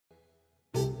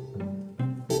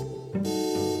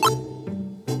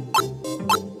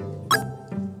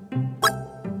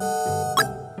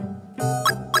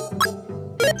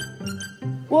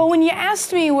when you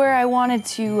asked me where I wanted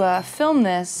to film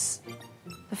this,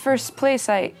 the first place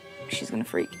she's gonna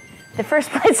freak. The first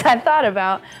place I thought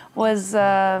about was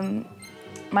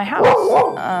my house.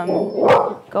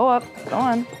 Go up, go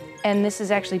on. And this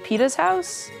is actually Pita's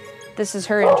house. This is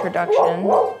her introduction.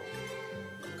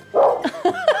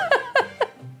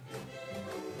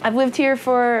 I've lived here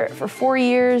for 4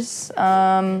 years.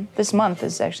 This month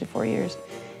is actually 4 years.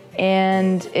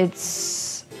 And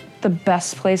it's the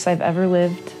best place I've ever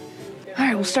lived. All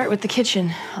right, we'll start with the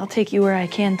kitchen. I'll take you where I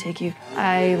can take you.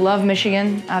 I love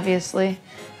Michigan, obviously.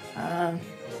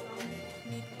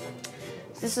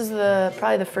 This is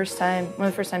probably the first time, one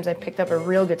of the first times I picked up a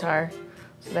real guitar.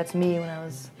 So that's me when I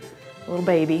was a little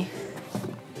baby.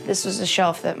 This was a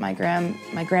shelf that my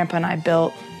grandpa and I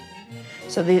built.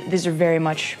 So these are very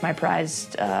much my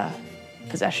prized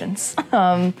possessions.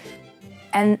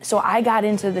 And so I got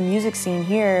into the music scene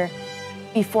here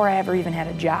before I ever even had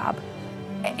a job.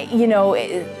 You know,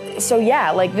 so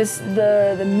yeah, like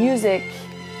the music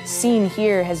scene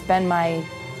here has been my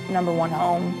 #1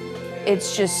 home.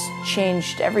 It's just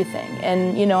changed everything.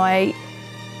 And you know, I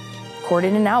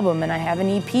recorded an album and I have an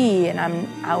EP and I'm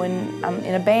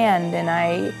in a band and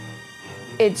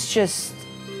it's just,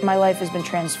 my life has been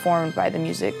transformed by the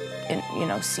music,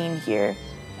 scene here,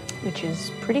 which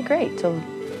is pretty great to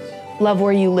love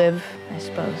where you live, I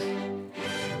suppose.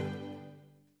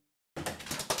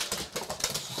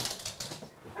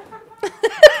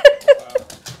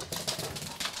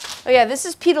 Oh yeah, this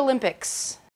is Pita Olympics.